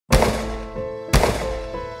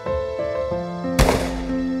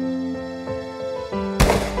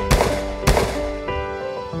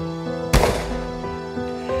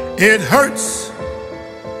It hurts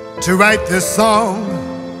to write this song,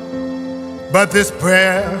 but this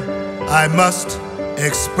prayer I must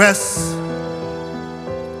express.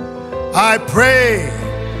 I pray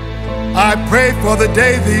for the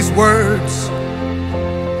day these words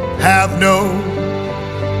have no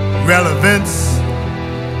relevance.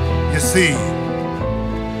 You see,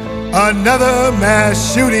 another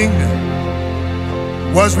mass shooting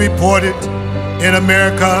was reported in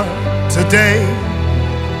America today.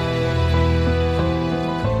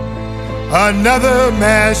 Another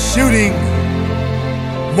mass shooting,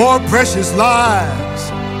 more precious lives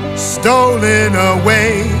stolen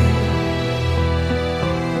away.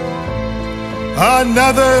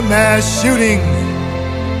 Another mass shooting,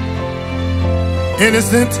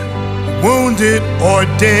 innocent, wounded, or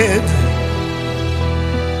dead.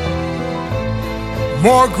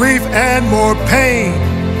 More grief and more pain.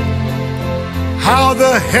 How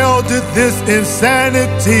the hell did this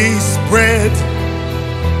insanity spread?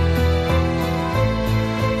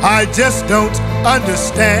 I just don't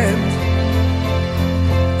understand.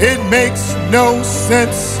 It makes no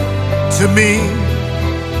sense to me.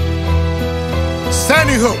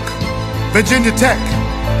 Sandy Hook, Virginia Tech,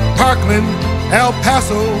 Parkland, El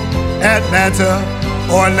Paso, Atlanta,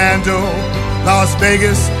 Orlando, Las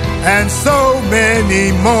Vegas, and so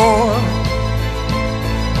many more.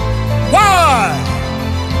 Why?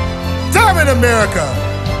 Damn it, America!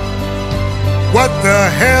 What the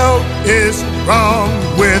hell is wrong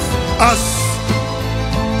with us?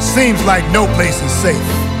 Seems like no place is safe.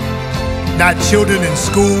 Not children in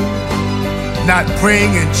school, not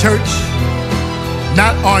praying in church,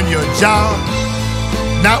 not on your job,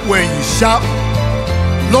 not where you shop.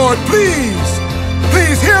 Lord, please,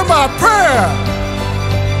 please hear my prayer.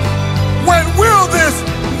 When will this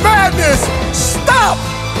madness stop?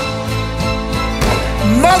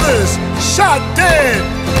 Mothers shot dead,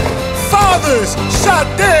 fathers shot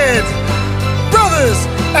dead, brothers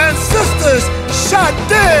and sisters shot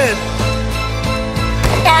dead.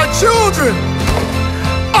 Our children,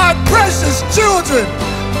 our precious children,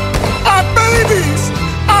 our babies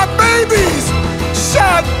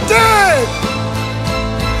shot dead.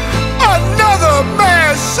 Another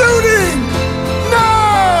mass shooting.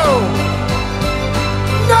 No!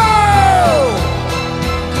 No!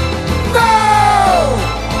 No!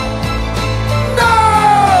 No!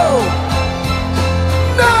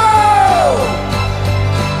 No!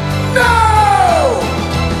 No!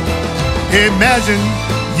 Imagine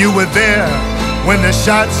you were there when the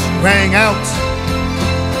shots rang out.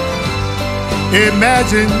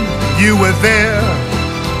 Imagine you were there.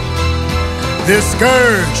 This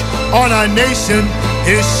scourge on our nation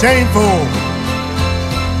is shameful.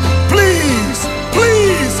 Please,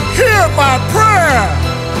 please hear my prayer.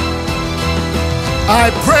 I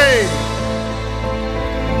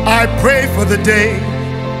pray for the day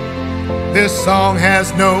this song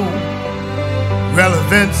has no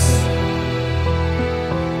relevance.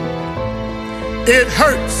 It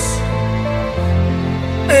hurts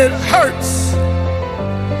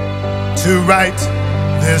to write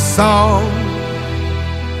this song.